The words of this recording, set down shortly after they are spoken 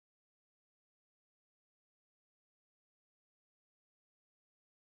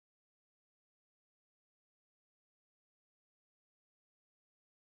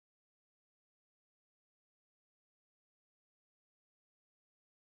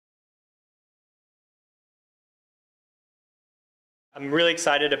I'm really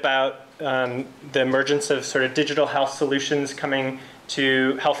excited about the emergence of sort of digital health solutions coming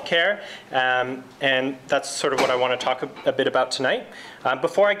to healthcare, and that's sort of what I want to talk a bit about tonight.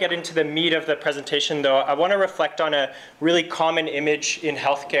 Before I get into the meat of the presentation, though, I want to reflect on a really common image in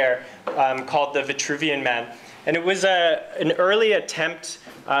healthcare called the Vitruvian Man. And it was an early attempt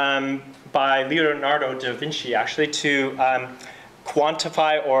by Leonardo da Vinci, actually, to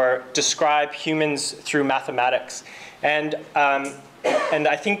quantify or describe humans through mathematics. And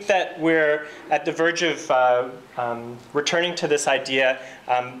I think that we're at the verge of returning to this idea,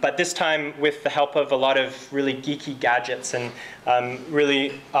 but this time with the help of a lot of really geeky gadgets and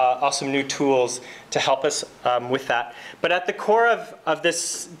really awesome new tools to help us with that. But at the core of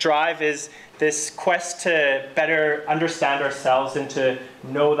this drive is this quest to better understand ourselves and to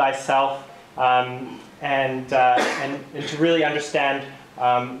know thyself, and to really understand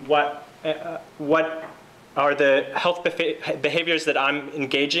what are the health behaviors that I'm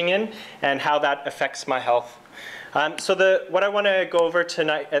engaging in and how that affects my health. So what I want to go over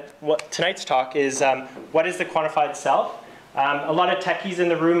tonight at tonight's talk is what is the quantified self? A lot of techies in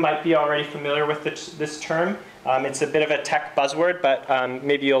the room might be already familiar with this term. It's a bit of a tech buzzword, but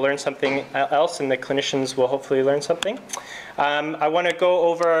maybe you'll learn something else, and the clinicians will hopefully learn something. I want to go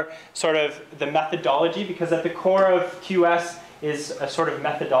over sort of the methodology, because at the core of QS is a sort of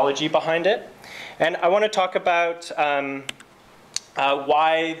methodology behind it. And I want to talk about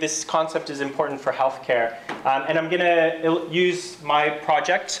why this concept is important for healthcare. And I'm going to use my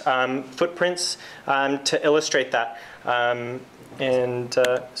project, Footprints, to illustrate that. So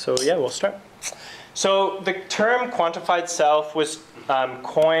yeah, we'll start. So the term quantified self was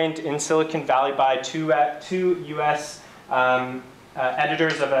coined in Silicon Valley by two US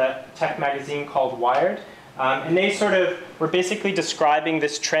editors of a tech magazine called Wired. And they sort of were basically describing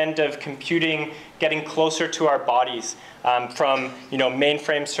this trend of computing getting closer to our bodies, from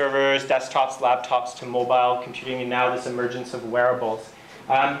mainframe servers, desktops, laptops, to mobile computing, and now this emergence of wearables.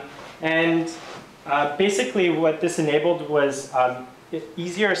 Basically what this enabled was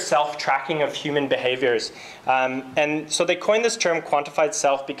easier self-tracking of human behaviors. And so they coined this term quantified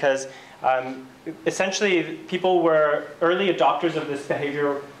self because essentially people were early adopters of this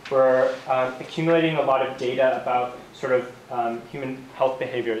behavior, were accumulating a lot of data about sort of human health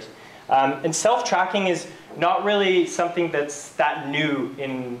behaviors. And self-tracking is not really something that's that new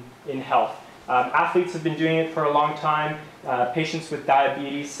in health. Athletes have been doing it for a long time. Patients with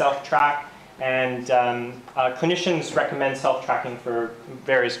diabetes self-track, and clinicians recommend self-tracking for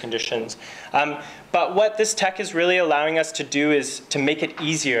various conditions. But what this tech is really allowing us to do is to make it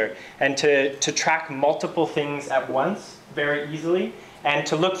easier and to track multiple things at once very easily, and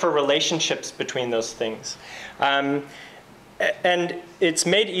to look for relationships between those things. And it's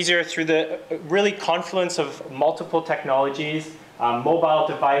made easier through the really confluence of multiple technologies, mobile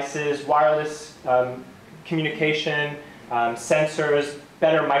devices, wireless communication, sensors,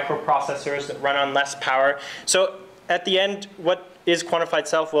 better microprocessors that run on less power. So at the end, what is quantified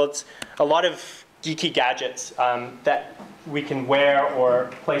self? Well, it's a lot of geeky gadgets that we can wear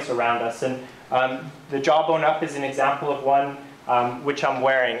or place around us. And the Jawbone Up is an example of one which I'm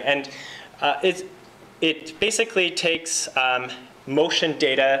wearing. And it basically takes motion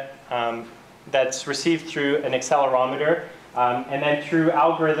data that's received through an accelerometer, and then through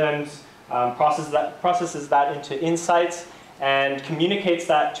algorithms processes that into insights and communicates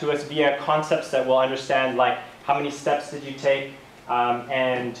that to us via concepts that we'll understand, like how many steps did you take,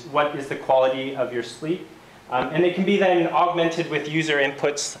 and what is the quality of your sleep. And it can be then augmented with user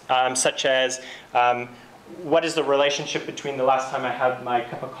inputs, such as what is the relationship between the last time I had my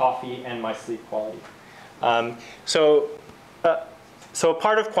cup of coffee and my sleep quality. So a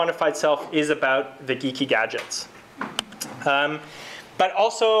part of quantified self is about the geeky gadgets. But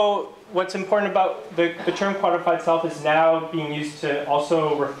also, what's important about the term quantified self is now being used to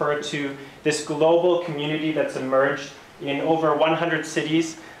also refer to this global community that's emerged in over 100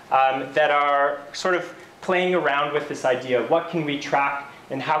 cities that are sort of playing around with this idea of what can we track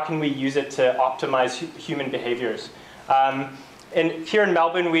and how can we use it to optimize human behaviors. And here in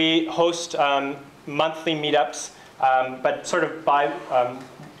Melbourne, we host monthly meetups, but sort of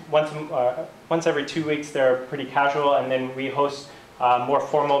once every 2 weeks. They're pretty casual, and then we host more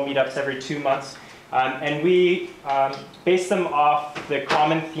formal meetups every 2 months. And we base them off the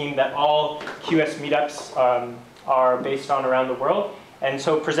common theme that all QS meetups are based on around the world. And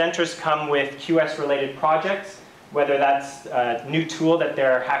so presenters come with QS-related projects, whether that's a new tool that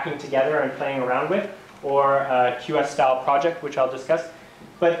they're hacking together and playing around with, or a QS-style project, which I'll discuss.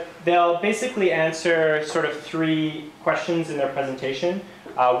 But they'll basically answer sort of 3 questions in their presentation.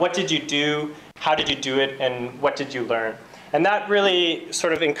 What did you do? How did you do it? And what did you learn? And that really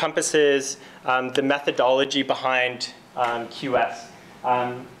sort of encompasses the methodology behind QS.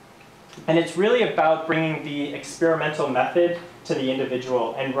 And it's really about bringing the experimental method to the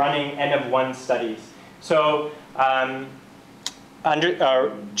individual and running N-of-1 studies. So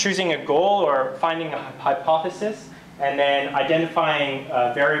choosing a goal or finding a hypothesis, and then identifying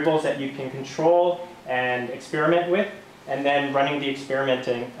variables that you can control and experiment with, and then running the experiment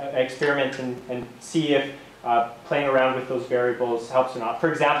and see if playing around with those variables helps or not. For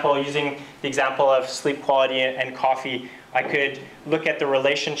example, using the example of sleep quality and coffee, I could look at the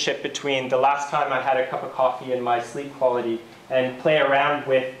relationship between the last time I had a cup of coffee and my sleep quality, and play around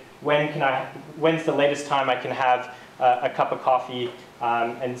with when's the latest time I can have a cup of coffee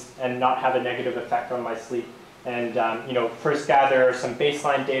and not have a negative effect on my sleep. And first gather some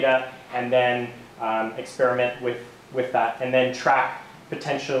baseline data, and then experiment with that, and then track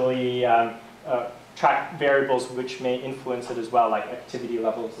potentially track variables which may influence it as well, like activity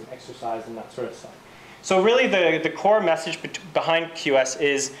levels and exercise and that sort of stuff. So really the core message behind QS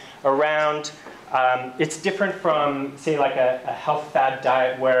is around, it's different from, say, like a health fad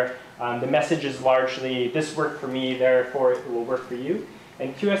diet where the message is largely, this worked for me, therefore it will work for you.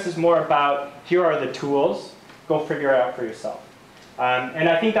 And QS is more about, here are the tools, go figure it out for yourself. And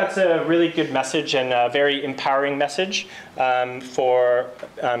I think that's a really good message and a very empowering message for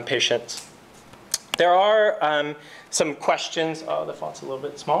patients. There are some questions. Oh, the font's a little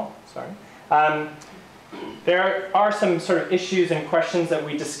bit small, sorry. There are some sort of issues and questions that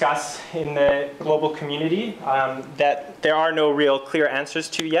we discuss in the global community that there are no real clear answers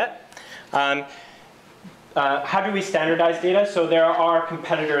to yet. How do we standardize data? So there are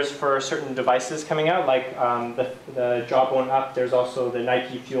competitors for certain devices coming out, like the Jawbone Up. There's also the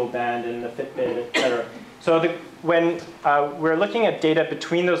Nike Fuel Band and the Fitbit, et cetera. So when we're looking at data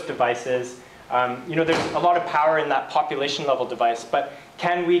between those devices, there's a lot of power in that population level device, but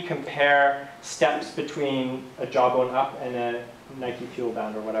can we compare steps between a Jawbone Up and a Nike Fuel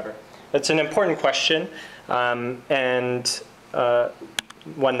Band or whatever? That's an important question, and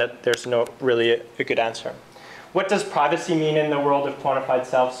one that there's no really a good answer. What does privacy mean in the world of quantified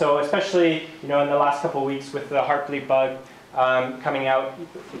self? So especially in the last couple of weeks with the heartbleed bug coming out,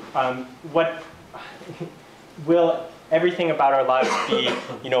 what will everything about our lives be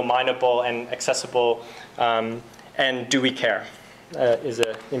mineable and accessible, and do we care? Is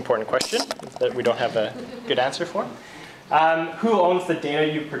an important question that we don't have a good answer for. Who owns the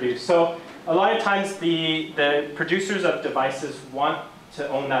data you produce? So a lot of times the producers of devices want to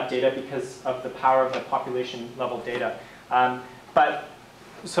own that data because of the power of the population level data.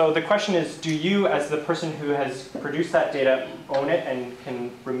 So the question is, do you, as the person who has produced that data, own it and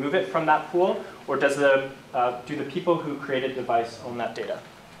can remove it from that pool? Or do the people who created the device own that data?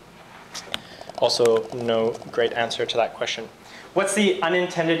 Also, no great answer to that question. What's the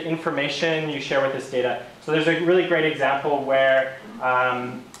unintended information you share with this data? So there's a really great example where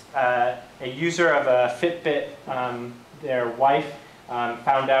a user of a Fitbit, their wife,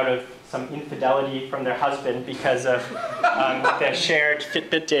 found out of some infidelity from their husband because of the shared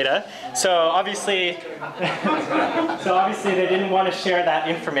Fitbit data. So obviously they didn't want to share that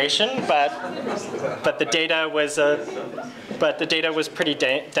information, but the data was pretty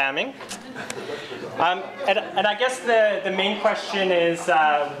damning. And I guess the main question is,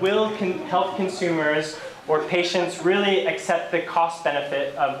 will health consumers or patients really accept the cost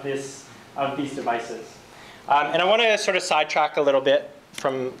benefit of these devices? And I want to sort of sidetrack a little bit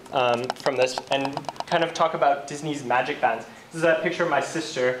from this and kind of talk about Disney's Magic Bands. This is a picture of my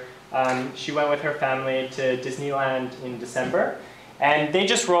sister. She went with her family to Disneyland in December, and they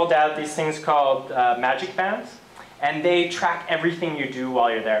just rolled out these things called Magic Bands, and they track everything you do while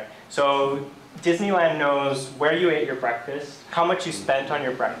you're there. So Disneyland knows where you ate your breakfast, how much you spent on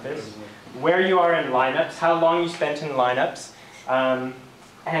your breakfast, where you are in lineups, how long you spent in lineups, and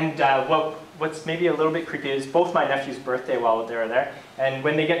what's maybe a little bit creepy is both my nephew's birthday while they were there. And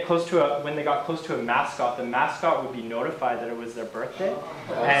when they got close to a mascot, the mascot would be notified that it was their birthday,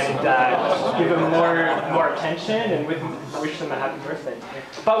 and give them more attention and wish them a happy birthday.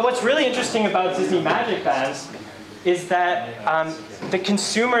 But what's really interesting about Disney Magic Bands is that the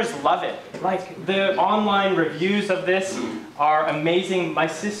consumers love it. Like, the online reviews of this are amazing. My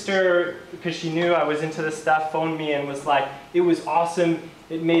sister, because she knew I was into this stuff, phoned me and was like, it was awesome.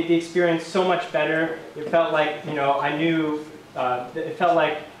 It made the experience so much better. It felt like, I knew, it felt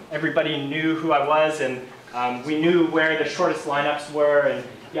like everybody knew who I was, and we knew where the shortest lineups were, and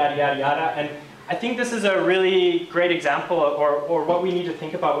yada, yada, yada. And I think this is a really great example, or what we need to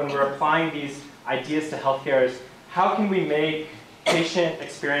think about when we're applying these ideas to healthcare is, how can we make patient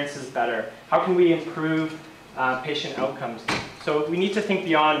experiences better? How can we improve patient outcomes. So we need to think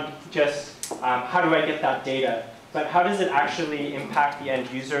beyond just how do I get that data, but how does it actually impact the end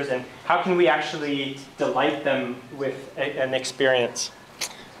users, and how can we actually delight them with an experience?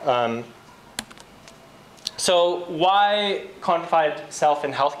 So why quantified self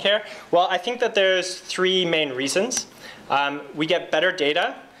in healthcare? Well, I think that there's three main reasons. We get better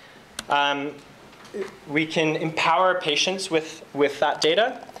data. We can empower patients with that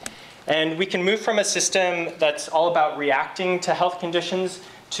data. And we can move from a system that's all about reacting to health conditions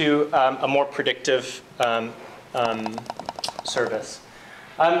to a more predictive service.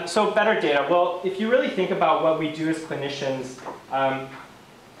 So better data. Well, if you really think about what we do as clinicians,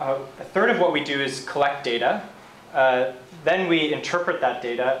 a third of what we do is collect data. Then we interpret that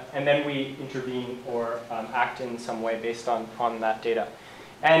data, and then we intervene or act in some way based on that data.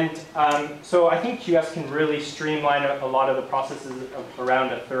 And so I think QS can really streamline a lot of the processes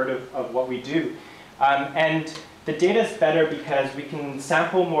around a third of what we do. And the data is better because we can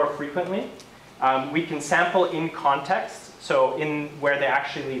sample more frequently. We can sample in context, so in where they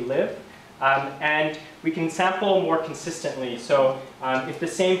actually live. And we can sample more consistently. So if the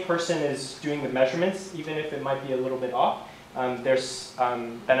same person is doing the measurements, even if it might be a little bit off, there's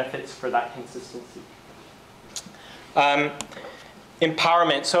benefits for that consistency.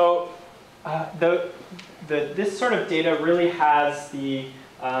 Empowerment. So this sort of data really has the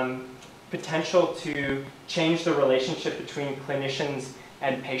potential to change the relationship between clinicians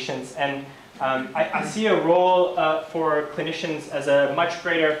and patients. And I see a role for clinicians as a much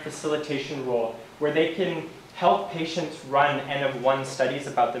greater facilitation role, where they can help patients run N-of-1 studies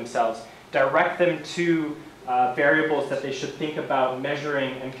about themselves, direct them to variables that they should think about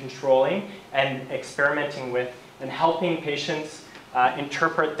measuring and controlling and experimenting with, and helping patients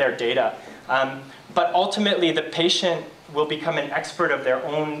interpret their data. But ultimately, the patient will become an expert of their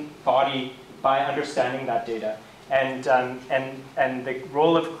own body by understanding that data. And the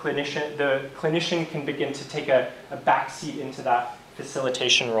role of the clinician can begin to take a backseat into that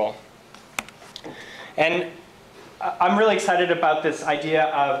facilitation role. And I'm really excited about this idea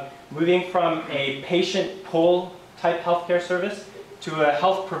of moving from a patient pull type healthcare service to a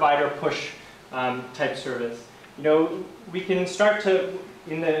health provider push type service. You know, we can start to,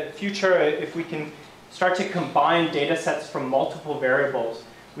 in the future, if we can start to combine data sets from multiple variables,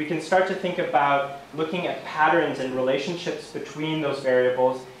 we can start to think about looking at patterns and relationships between those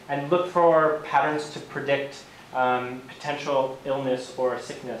variables and look for patterns to predict potential illness or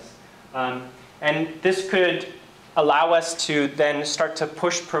sickness. And this could allow us to then start to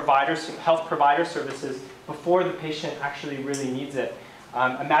push health provider services before the patient actually really needs it.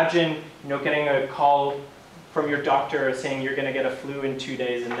 Imagine, you know, getting a call from your doctor saying you're going to get a flu in 2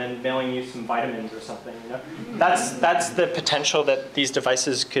 days and then mailing you some vitamins or something. You know? That's the potential that these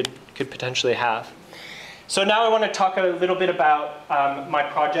devices could potentially have. So now I want to talk a little bit about my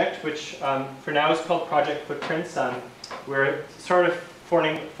project, which for now is called Project Footprints. We're sort of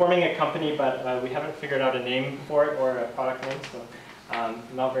forming a company, but we haven't figured out a name for it or a product name, so I'm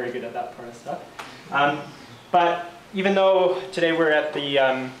not very good at that part of stuff. But even though today we're at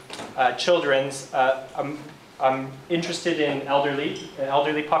the children's, I'm interested in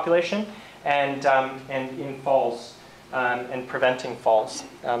elderly population and in falls and preventing falls.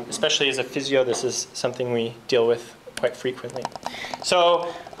 Especially as a physio, this is something we deal with quite frequently.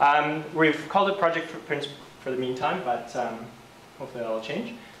 So we've called it Project Footprints for the meantime, but hopefully that'll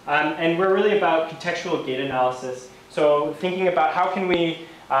change. And we're really about contextual gait analysis. So thinking about how can we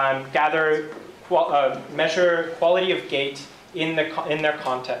measure quality of gait in their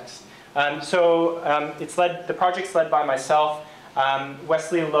context. The project's led by myself.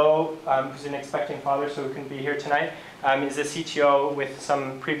 Wesley Lowe, who's an expecting father, so who couldn't be here tonight, is a CTO with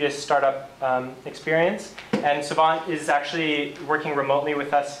some previous startup experience. And Savant is actually working remotely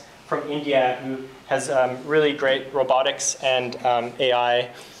with us from India, who has really great robotics and AI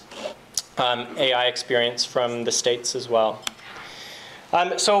experience from the States as well.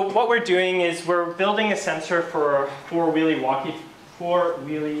 So what we're doing is we're building a sensor for four wheelie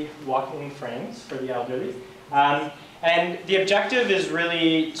walking frames for the elderly. And the objective is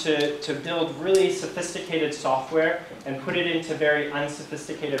really to build really sophisticated software and put it into very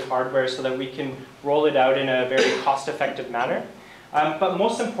unsophisticated hardware so that we can roll it out in a very cost-effective manner. But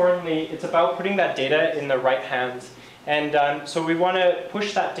most importantly, it's about putting that data in the right hands. And so we want to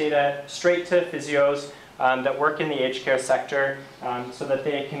push that data straight to physios that work in the aged care sector so that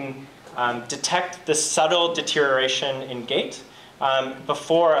they can detect the subtle deterioration in gait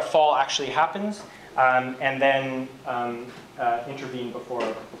before a fall actually happens, and then intervene before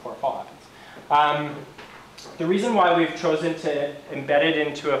a fall happens. The reason why we've chosen to embed it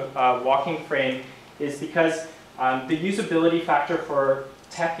into a walking frame is because the usability factor for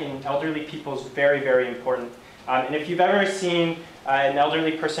tech in elderly people is very, very important. And if you've ever seen an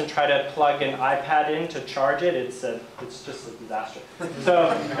elderly person try to plug an iPad in to charge it, it's just a disaster.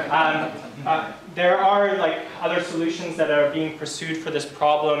 So there are like other solutions that are being pursued for this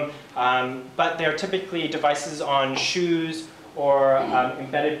problem, but they're typically devices on shoes or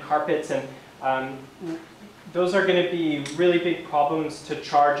embedded carpets, and those are going to be really big problems to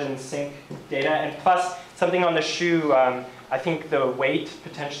charge and sync data. And plus, something on the shoe, I think the weight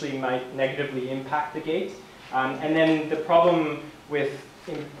potentially might negatively impact the gait. And then the problem with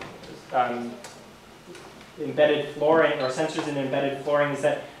embedded flooring or sensors in embedded flooring is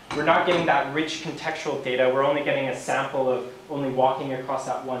that we're not getting that rich contextual data. We're only getting a sample of only walking across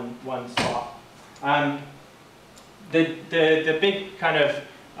that one spot. The big kind of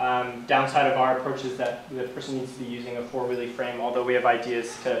downside of our approach is that the person needs to be using a four-wheelie frame, although we have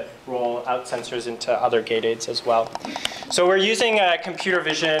ideas to roll out sensors into other gait aids as well. So we're using a computer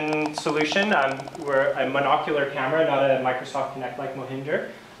vision solution. We're a monocular camera, not a Microsoft Kinect like Mohinder,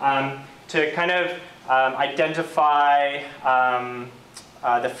 to kind of identify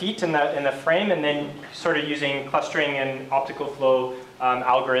the feet in the frame, and then sort of using clustering and optical flow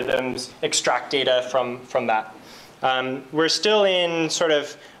algorithms extract data from that. We're still in sort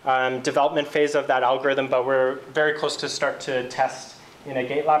of development phase of that algorithm, but we're very close to start to test in a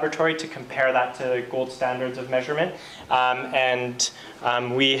gait laboratory to compare that to gold standards of measurement.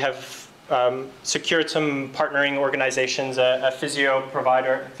 We have secured some partnering organizations, a physio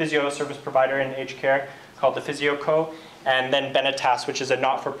service provider in aged care called the Physio Co, and then Benetas, which is a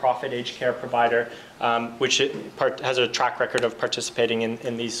not-for-profit aged care provider, which has a track record of participating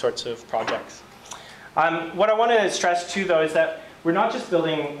in these sorts of projects. What I want to stress too, though, is that we're not just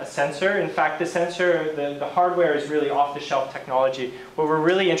building a sensor. In fact, the sensor, the hardware is really off-the-shelf technology. What we're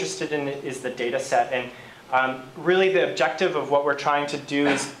really interested in is the data set. And really the objective of what we're trying to do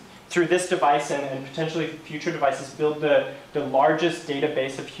is, through this device and potentially future devices, build the largest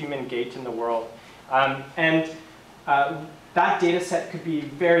database of human gait in the world. That data set could be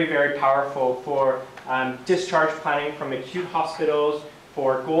very, very powerful for discharge planning from acute hospitals,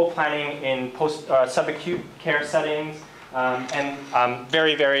 for goal planning in subacute care settings, and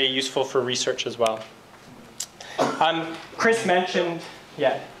very, very useful for research as well. Chris mentioned,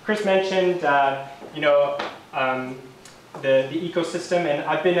 the ecosystem, and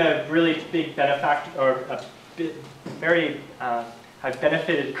I've been a really big benefactor, or I've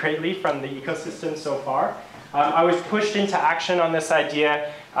benefited greatly from the ecosystem so far. I was pushed into action on this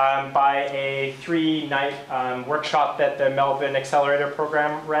idea by a 3-night workshop that the Melbourne Accelerator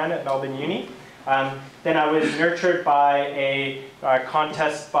Program ran at Melbourne Uni. Then I was nurtured by a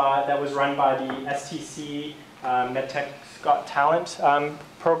contest that was run by the STC MedTech Got Talent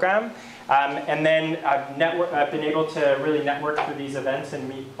program. And then I've been able to really network through these events and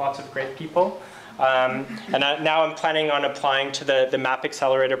meet lots of great people. Now I'm planning on applying to the MAP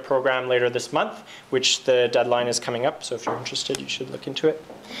Accelerator program later this month, which the deadline is coming up. So if you're interested, you should look into it.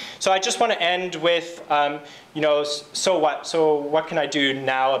 So I just want to end with, so what? So what can I do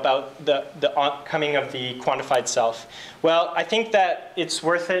now about the coming of the quantified self? Well, I think that it's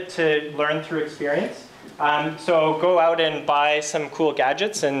worth it to learn through experience. So go out and buy some cool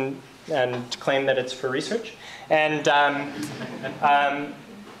gadgets and claim that it's for research. And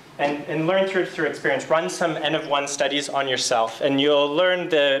learn through experience. Run some N-of-1 studies on yourself, and you'll learn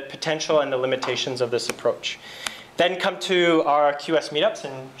the potential and the limitations of this approach. Then come to our QS meetups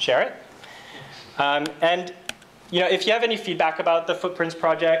and share it. If you have any feedback about the Footprints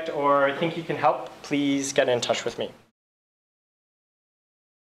project or think you can help, please get in touch with me.